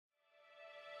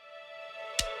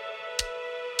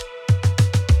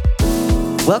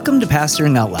Welcome to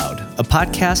Pastoring Out Loud, a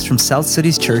podcast from South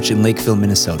Cities Church in Lakeville,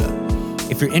 Minnesota.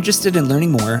 If you're interested in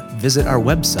learning more, visit our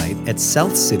website at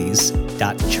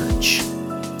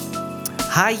southcities.church.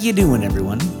 How you doing,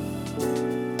 everyone?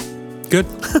 Good.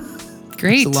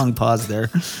 Great. It's a long pause there.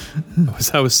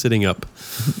 I was sitting up.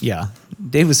 Yeah,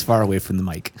 Dave was far away from the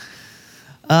mic.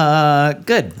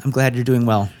 Good. I'm glad you're doing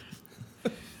well.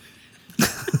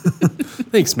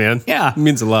 Thanks, man. Yeah. It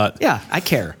means a lot. Yeah, I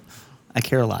care. I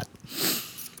care a lot.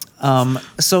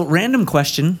 So random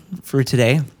question for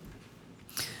today.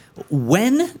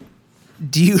 When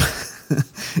do you...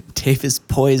 Dave is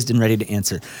poised and ready to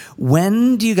answer.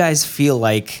 When do you guys feel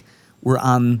like we're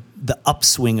on the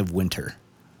upswing of winter?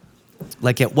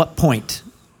 Like at what point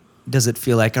does it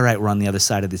feel like, all right, we're on the other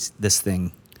side of this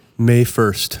thing? May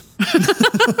 1st.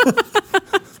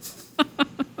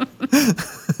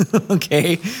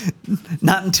 Okay.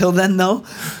 Not until then, though?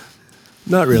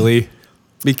 Not really.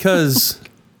 Because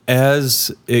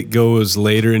as it goes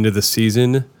later into the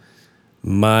season,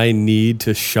 my need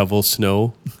to shovel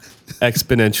snow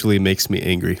exponentially makes me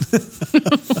angry.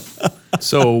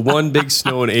 So one big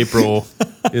snow in April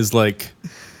is like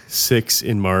 6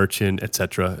 in March and et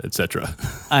cetera, et cetera.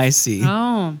 I see.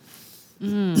 Oh.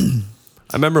 I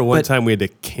remember one time we had to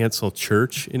cancel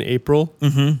church in April,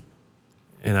 and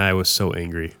I was so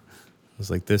angry. I was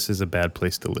like, this is a bad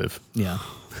place to live. Yeah.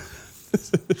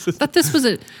 But this was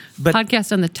a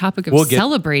podcast on the topic of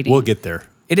celebrating. We'll get there.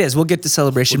 It is. We'll get to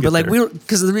celebration. We'll but get like there.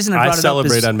 because the reason I I brought it up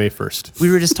celebrate is on May 1st. we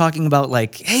were just talking about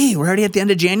like, hey, we're already at the end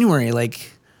of January.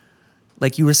 Like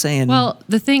you were saying. Well,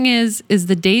 the thing is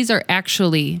the days are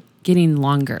actually getting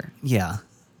longer. Yeah.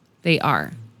 They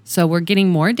are. So we're getting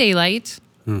more daylight.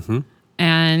 Mm-hmm.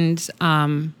 And,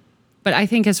 but I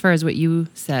think as far as what you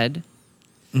said,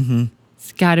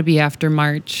 it's got to be after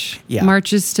March. Yeah.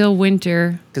 March is still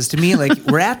winter. Because to me, like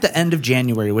we're at the end of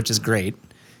January, which is great.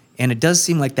 And it does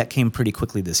seem like that came pretty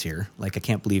quickly this year. Like I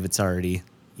can't believe it's already,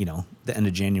 the end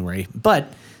of January.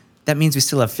 But that means we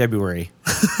still have February,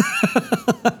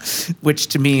 which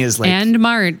to me is like And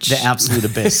March. the absolute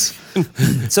abyss.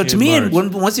 So to In me,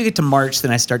 March. once you get to March,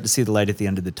 then I start to see the light at the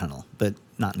end of the tunnel, but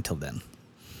not until then.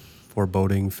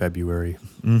 Foreboding February.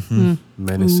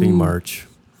 Menacing March.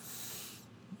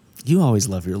 You always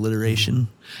love your alliteration.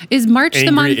 Is March the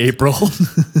Angry month? April.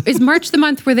 Is March the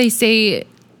month where they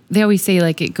always say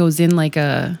like it goes in like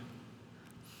a...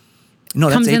 No,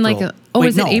 that's comes in April. like a... Oh, Wait,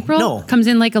 is it April? No. Comes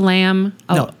in like a lamb.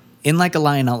 Oh. No, in like a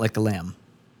lion, out like a lamb.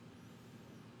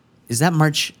 Is that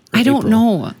March? Or I don't April?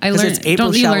 know. I 'Cause learned. it's April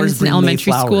Don't you learn showers this in bring May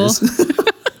elementary school? flowers.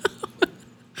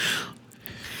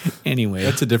 Anyway,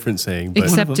 That's a different saying. But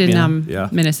Except them, in yeah.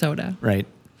 Minnesota. right.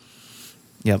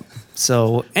 Yep.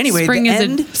 So anyway,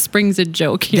 Spring's a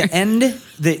joke here.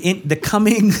 the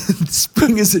coming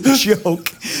spring is a joke.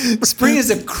 Spring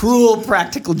is a cruel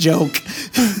practical joke.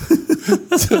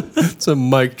 it's a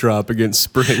mic drop against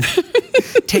spring.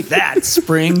 Take that,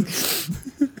 spring.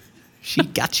 She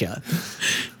gotcha.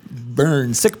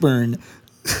 Burn, sick burn.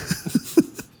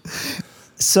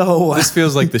 So This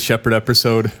feels like the Shepherd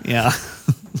episode. yeah,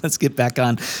 let's get back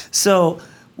on. So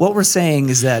what we're saying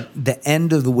is that the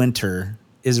end of the winter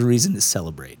is a reason to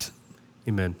celebrate.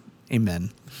 Amen. Amen.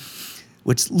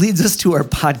 Which leads us to our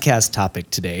podcast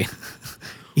topic today.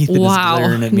 Ethan is Wow.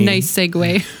 glaring at me. Nice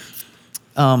segue.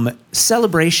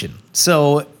 Celebration.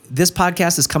 So this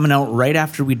podcast is coming out right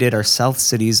after we did our South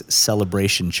Cities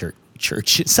Celebration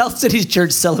Church South Cities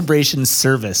Church Celebration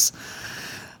service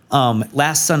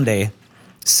last Sunday.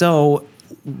 So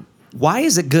why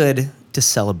is it good to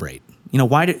celebrate?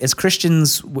 As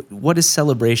Christians, what is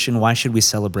celebration? Why should we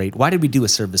celebrate? Why did we do a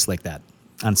service like that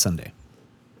on Sunday?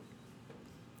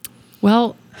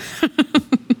 Well,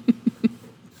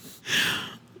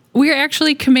 we're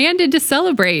actually commanded to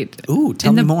celebrate. Ooh,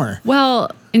 tell me more.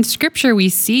 Well, in Scripture, we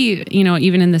see,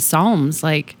 even in the Psalms,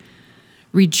 like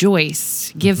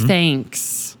rejoice, give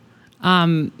thanks,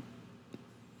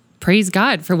 praise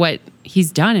God for what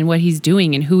He's done and what He's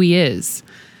doing and who He is.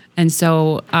 And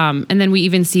so, and then we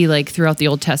even see like throughout the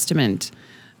Old Testament,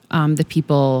 the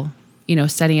people,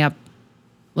 setting up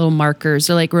little markers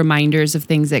or like reminders of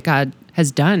things that God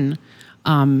has done.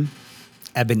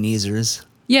 Ebenezer's.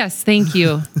 Yes, thank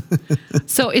you.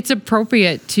 So it's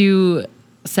appropriate to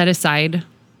set aside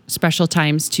special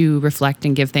times to reflect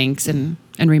and give thanks and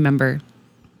remember.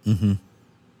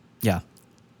 Yeah.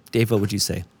 Dave, what would you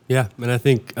say? Yeah, and I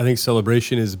think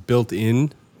celebration is built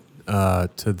in to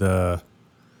the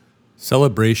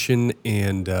celebration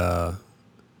and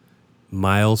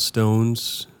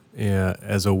milestones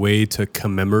as a way to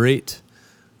commemorate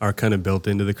are kind of built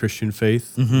into the Christian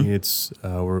faith. It's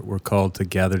we're called to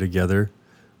gather together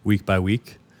week by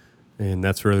week And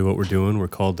that's really what we're doing. We're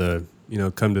called to,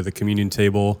 come to the communion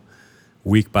table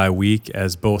week by week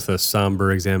as both a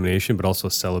somber examination, but also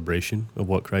a celebration of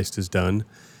what Christ has done.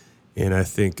 And I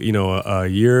think, a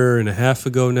year and a half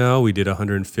ago now, we did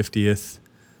 150th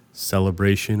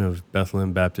celebration of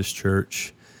Bethlehem Baptist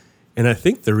Church. And I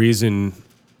think the reason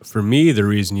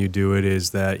you do it is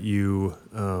that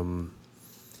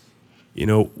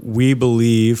we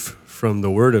believe from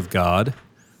the Word of God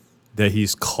that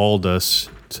He's called us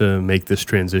to make this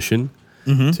transition,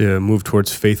 to move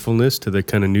towards faithfulness, to the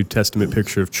kind of New Testament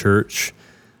picture of church.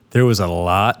 There was a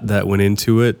lot that went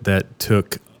into it that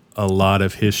took a lot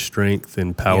of His strength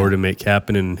and power to make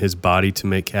happen, and His body to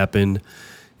make happen.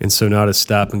 And so now to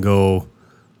stop and go,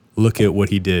 look at what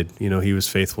He did. He was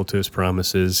faithful to His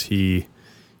promises. He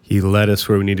led us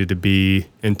where we needed to be,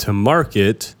 and to mark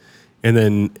it, and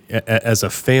then as a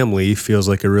family, feels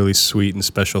like a really sweet and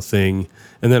special thing.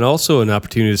 And then also an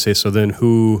opportunity to say, so then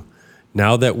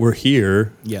now that we're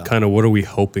here, kind of what are we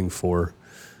hoping for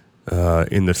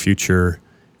in the future?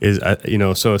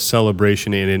 So a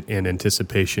celebration and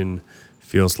anticipation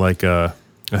feels like a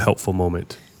helpful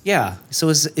moment. Yeah. So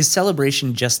is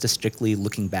celebration just a strictly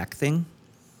looking back thing,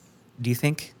 do you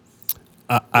think?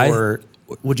 Or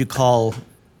would you call...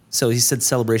 So he said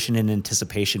celebration and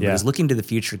anticipation. But is looking to the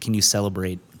future, can you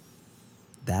celebrate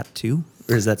that too?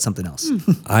 Or is that something else?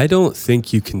 I don't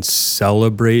think you can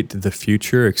celebrate the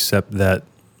future except that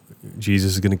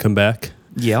Jesus is going to come back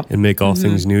and make all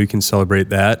things new. You can celebrate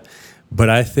that. But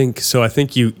I think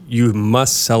you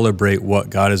must celebrate what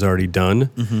God has already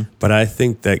done. But I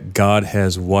think that God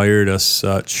has wired us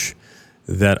such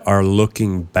that our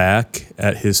looking back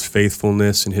at His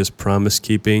faithfulness and His promise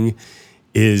keeping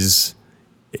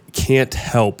can't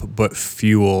help but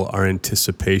fuel our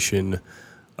anticipation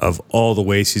of all the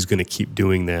ways He's going to keep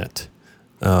doing that.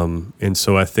 And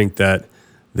so I think that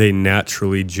they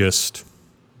naturally just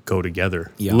go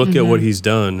together. Yeah. Look at what He's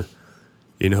done,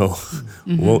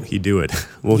 won't He do it?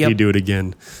 Won't He do it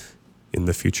again in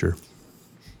the future?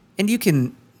 And you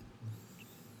can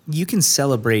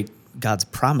celebrate God's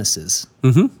promises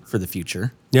for the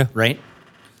future. Yeah. Right?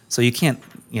 So you can't,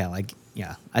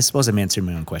 I suppose I'm answering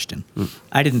my own question.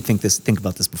 I didn't think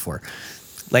about this before.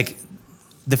 Like,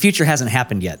 the future hasn't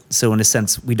happened yet. So in a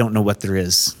sense, we don't know what there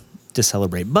is to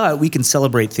celebrate. But we can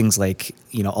celebrate things like,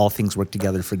 all things work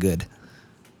together for good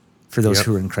for those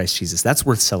who are in Christ Jesus. That's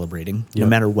worth celebrating, no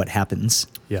matter what happens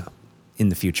in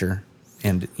the future.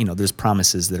 And, there's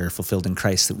promises that are fulfilled in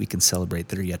Christ that we can celebrate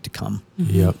that are yet to come.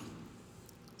 Yep.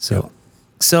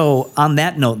 So on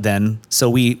that note then,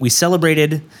 we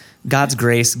celebrated God's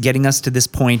grace getting us to this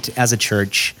point as a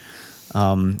church.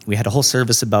 We had a whole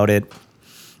service about it.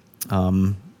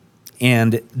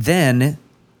 And then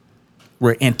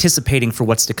we're anticipating for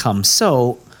what's to come.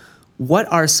 So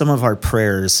what are some of our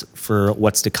prayers for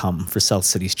what's to come for South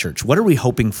Cities Church? What are we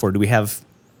hoping for? Do we have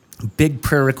big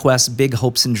prayer requests, big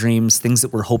hopes and dreams, things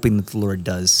that we're hoping that the Lord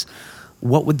does?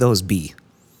 What would those be?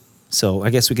 So I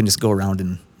guess we can just go around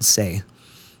and say,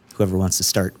 whoever wants to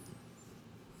start.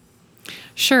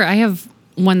 Sure. I have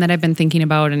one that I've been thinking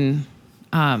about and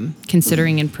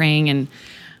considering and praying, and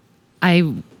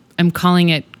I am calling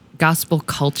it gospel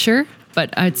culture,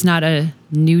 but it's not a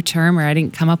new term, or I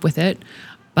didn't come up with it.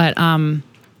 But I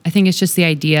think it's just the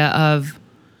idea of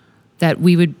that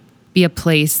we would be a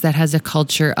place that has a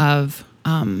culture of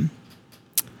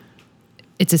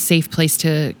it's a safe place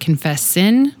to confess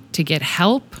sin, to get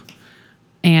help,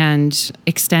 and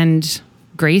extend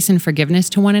grace and forgiveness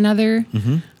to one another.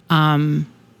 And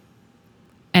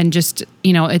just,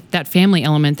 that family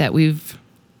element that we've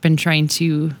been trying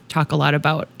to talk a lot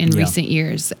about in recent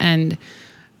years. And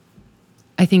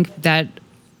I think that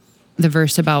the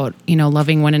verse about,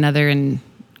 loving one another, and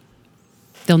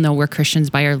they'll know we're Christians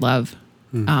by our love,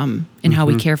 and how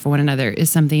we care for one another, is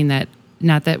something that,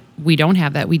 not that we don't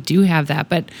have that, we do have that,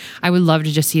 but I would love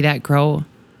to just see that grow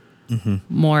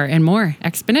more and more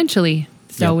exponentially.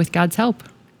 So with God's help.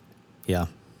 Yeah,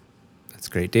 that's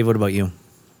great. Dave, what about you?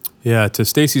 Yeah, to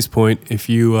Stacy's point, if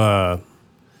you want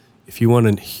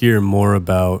to hear more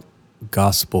about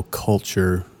gospel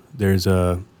culture, there's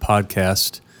a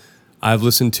podcast. I've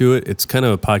listened to it. It's kind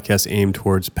of a podcast aimed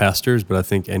towards pastors, but I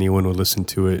think anyone would listen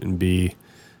to it and be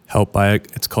helped by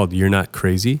it. It's called You're Not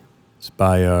Crazy. It's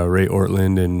by Ray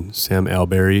Ortland and Sam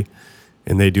Alberry,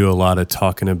 and they do a lot of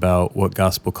talking about what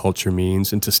gospel culture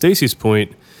means. And to Stacy's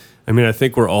point, I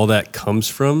think where all that comes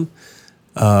from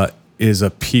is a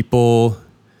people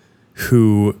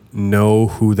who know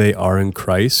who they are in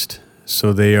Christ.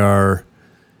 So they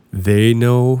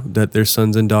know that they're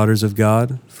sons and daughters of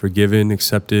God, forgiven,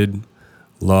 accepted,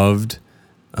 loved.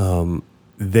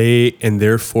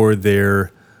 Therefore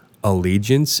they're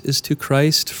allegiance is to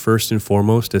Christ first and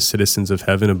foremost as citizens of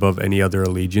heaven above any other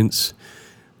allegiance.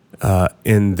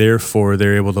 And therefore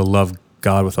they're able to love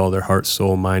God with all their heart,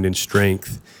 soul, mind, and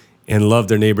strength, and love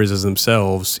their neighbors as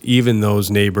themselves, even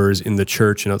those neighbors in the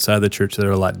church and outside the church that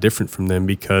are a lot different from them.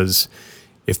 Because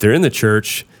if they're in the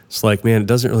church, it's like, man, it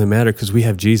doesn't really matter because we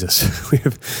have Jesus.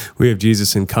 we have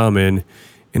Jesus in common.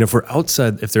 And if they're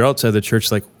outside the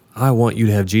church, like, I want you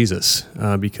to have Jesus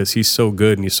because he's so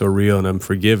good and he's so real and I'm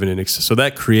forgiven. And so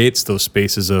that creates those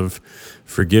spaces of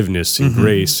forgiveness and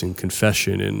grace and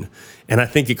confession. And I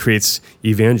think it creates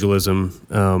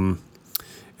evangelism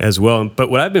as well.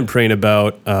 But what I've been praying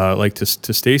about, like to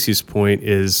Stacy's point,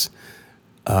 is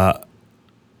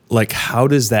like, how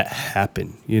does that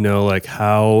happen? Like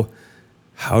how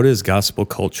does gospel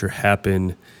culture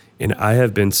happen? And I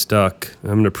have been stuck. I'm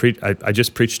going to preach. I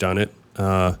just preached on it.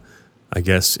 I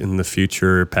guess in the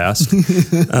future past.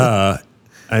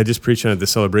 I just preached on it at the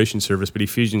celebration service, but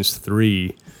Ephesians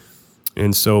 3.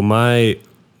 And so my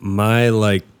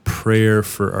like prayer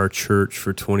for our church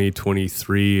for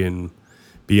 2023 and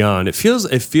beyond, it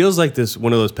feels like this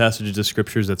one of those passages of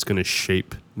scriptures that's going to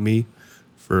shape me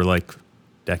for like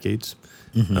decades.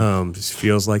 Just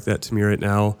feels like that to me right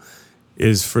now,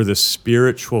 is for the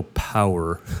spiritual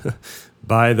power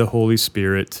by the Holy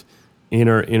Spirit in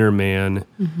our inner man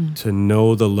to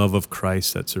know the love of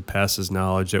Christ that surpasses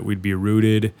knowledge, that we'd be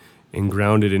rooted and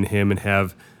grounded in him and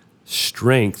have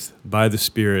strength by the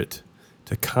Spirit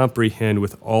to comprehend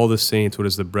with all the saints what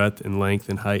is the breadth and length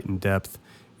and height and depth,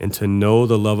 and to know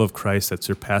the love of Christ that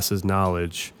surpasses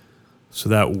knowledge, so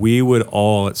that we would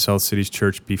all at South Cities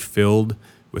Church be filled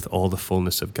with all the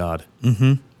fullness of God.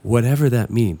 Whatever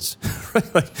that means.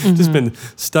 Right? Like, just been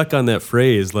stuck on that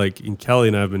phrase. Like, and Kelly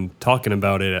and I have been talking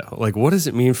about it. Like, what does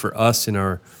it mean for us in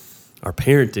our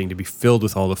parenting to be filled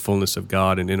with all the fullness of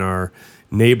God, and in our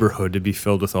neighborhood to be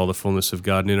filled with all the fullness of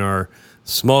God, and in our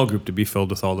small group to be filled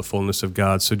with all the fullness of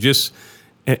God? So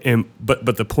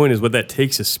but the point is, what that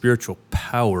takes is spiritual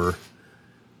power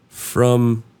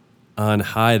from on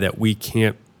high that we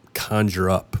can't conjure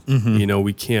up.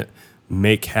 We can't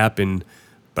make happen.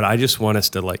 But I just want us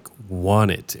to like want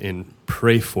it and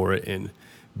pray for it and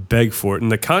beg for it.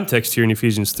 And the context here in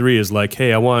Ephesians 3 is like,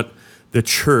 hey, I want the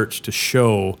church to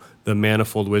show the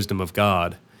manifold wisdom of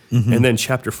God. And then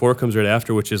chapter 4 comes right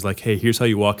after, which is like, hey, here's how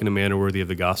you walk in a manner worthy of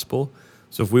the gospel.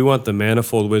 So if we want the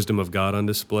manifold wisdom of God on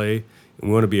display, and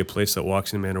we want to be a place that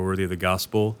walks in a manner worthy of the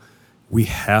gospel, we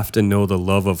have to know the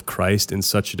love of Christ in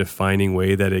such a defining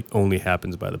way that it only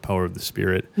happens by the power of the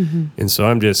Spirit. And so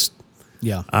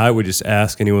I would just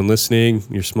ask anyone listening,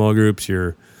 your small groups,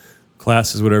 your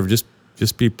classes, whatever, just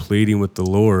be pleading with the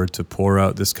Lord to pour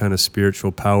out this kind of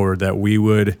spiritual power, that we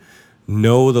would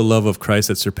know the love of Christ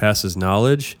that surpasses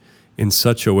knowledge in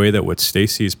such a way that what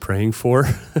Stacy is praying for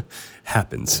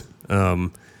happens.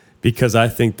 Because I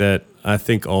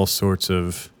think all sorts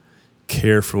of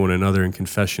care for one another and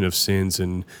confession of sins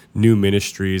and new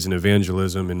ministries and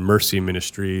evangelism and mercy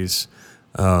ministries,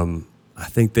 I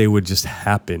think they would just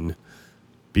happen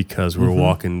because we're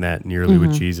walking that nearly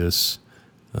with Jesus.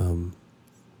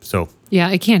 Yeah,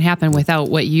 it can't happen without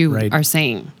what you are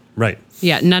saying. Right.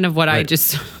 Yeah, none of what I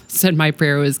just said my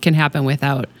prayer can happen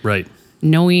without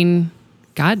knowing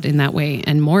God in that way,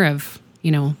 and more of,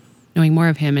 knowing more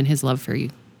of him and his love for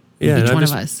you. Yeah, each one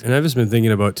of us. And I've just been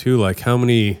thinking about too, like how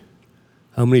many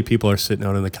people are sitting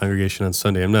out in the congregation on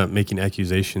Sunday. I'm not making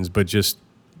accusations, but just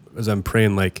as I'm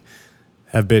praying, like,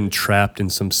 have been trapped in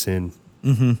some sin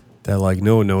that like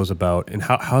no one knows about. And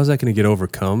how is that going to get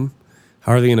overcome?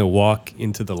 How are they going to walk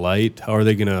into the light? How are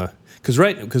they going to,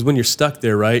 because when you're stuck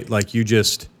there, right, like you're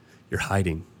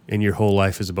hiding, and your whole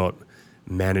life is about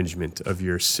management of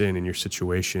your sin and your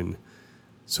situation.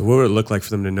 So what would it look like for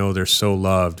them to know they're so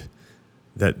loved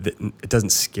that it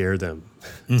doesn't scare them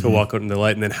to walk out in the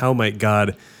light? And then how might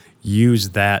God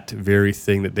use that very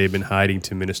thing that they've been hiding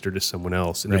to minister to someone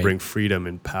else and to bring freedom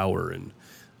and power and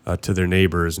to their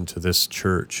neighbors and to this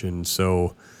church? And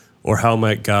so, or how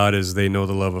might God, as they know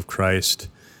the love of Christ,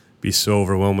 be so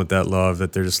overwhelmed with that love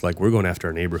that they're just like, we're going after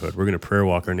our neighborhood. We're going to prayer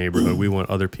walk our neighborhood. We want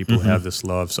other people to have this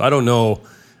love. So I don't know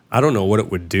what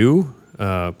it would do,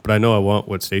 but I know I want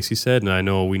what Stacy said, and I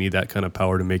know we need that kind of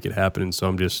power to make it happen. And so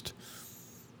I'm just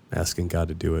asking God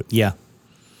to do it. Yeah.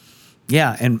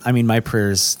 Yeah. And I mean, my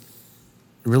prayer is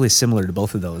really similar to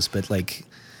both of those, but like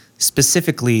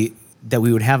specifically that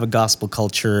we would have a gospel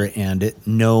culture and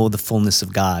know the fullness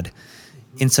of God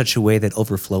in such a way that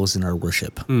overflows in our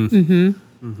worship. And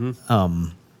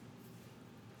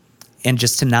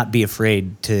just to not be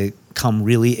afraid to come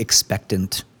really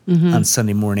expectant on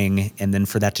Sunday morning, and then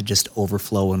for that to just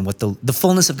overflow, and what the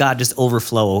fullness of God just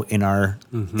overflow in our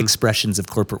expressions of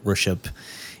corporate worship.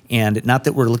 And not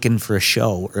that we're looking for a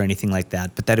show or anything like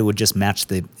that, but that it would just match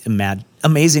the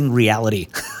amazing reality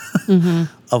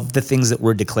of the things that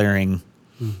we're declaring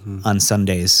on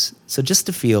Sundays. So just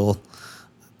to feel,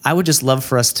 I would just love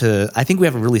for us to, I think we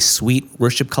have a really sweet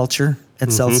worship culture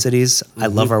at South Cities. I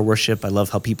love our worship. I love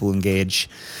how people engage.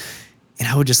 And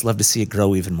I would just love to see it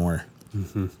grow even more.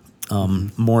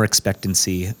 More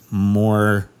expectancy,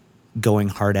 more going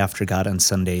hard after God on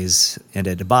Sundays, and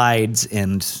it abides,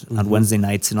 and on Wednesday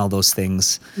nights, and all those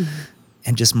things,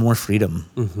 and just more freedom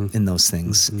in those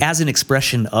things as an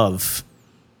expression of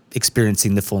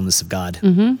experiencing the fullness of God,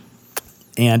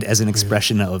 and as an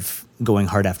expression of going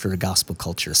hard after a gospel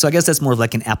culture. So I guess that's more of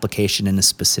like an application in a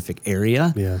specific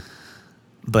area. Yeah.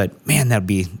 But man, that'd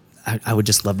be, I would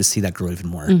just love to see that grow even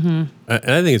more. And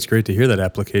I think it's great to hear that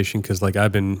application, because like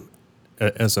I've been,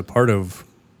 as a part of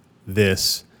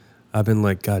this, I've been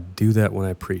like, God, do that when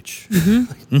I preach.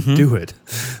 Like, do it.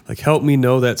 Like, help me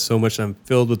know that so much. I'm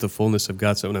filled with the fullness of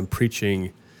God. So when I'm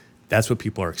preaching, that's what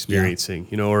people are experiencing,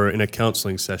 you know, or in a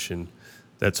counseling session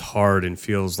that's hard and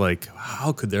feels like,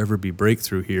 how could there ever be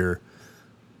breakthrough here?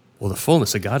 Well, the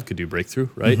fullness of God could do breakthrough,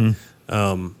 right?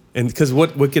 And because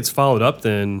what gets followed up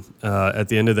then at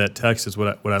the end of that text is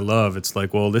what I love. It's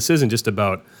like, well, this isn't just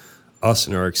about us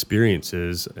and our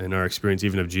experiences and our experience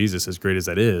even of Jesus, as great as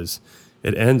that is.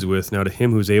 It ends with, now to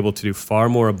him who's able to do far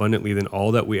more abundantly than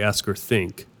all that we ask or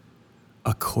think,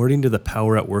 according to the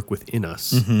power at work within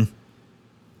us.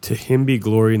 To him be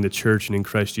glory in the church and in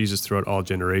Christ Jesus throughout all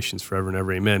generations, forever and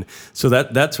ever. Amen. So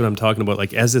that's what I'm talking about.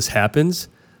 Like, as this happens,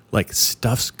 like,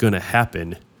 stuff's going to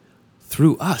happen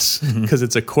through us, because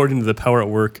it's according to the power at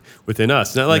work within us.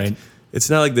 It's not like, it's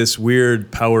not like this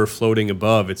weird power floating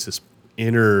above. It's this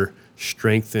inner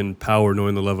strengthened power,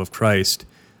 knowing the love of Christ,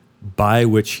 by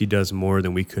which he does more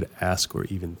than we could ask or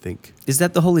even think. Is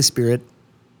that the Holy Spirit?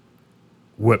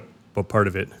 What part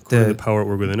of it? According to the power at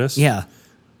work within us? Yeah.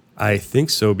 I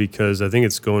think so, because I think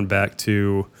it's going back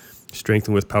to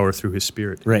strengthen with power through his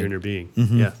Spirit in your inner being.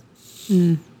 Yeah.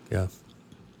 Yeah.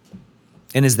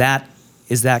 And is that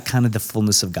kind of the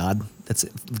fullness of God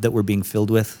that we're being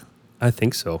filled with? I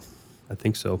think so.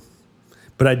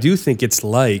 But I do think it's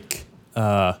like,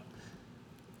 I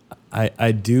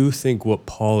do think what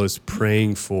Paul is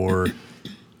praying for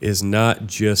is not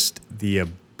just the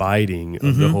abiding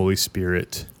of the Holy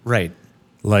Spirit. Right.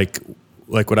 Like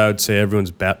what I would say,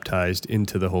 everyone's baptized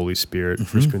into the Holy Spirit,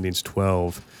 1 Corinthians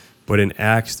 12. But in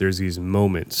Acts, there's these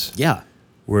moments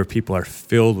where people are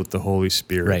filled with the Holy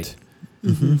Spirit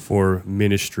for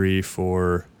ministry,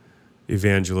 for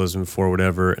evangelism, for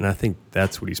whatever. And I think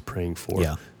that's what he's praying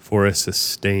for a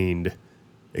sustained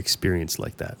experience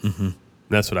like that. And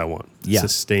that's what I want,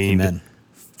 sustained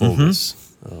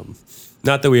fullness.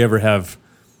 Not that we ever have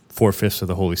 4/5 of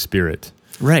the Holy Spirit.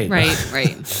 Right.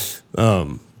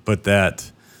 But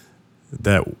that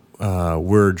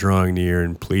we're drawing near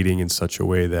and pleading in such a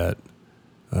way that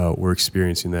we're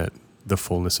experiencing the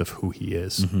fullness of who he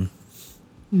is.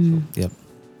 Yep.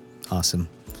 Awesome.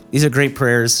 These are great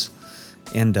prayers,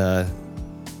 and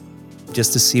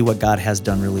just to see what God has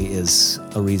done really is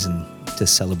a reason to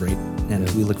celebrate, and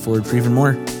we look forward for even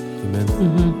more. Amen.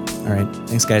 All right.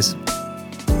 Thanks, guys.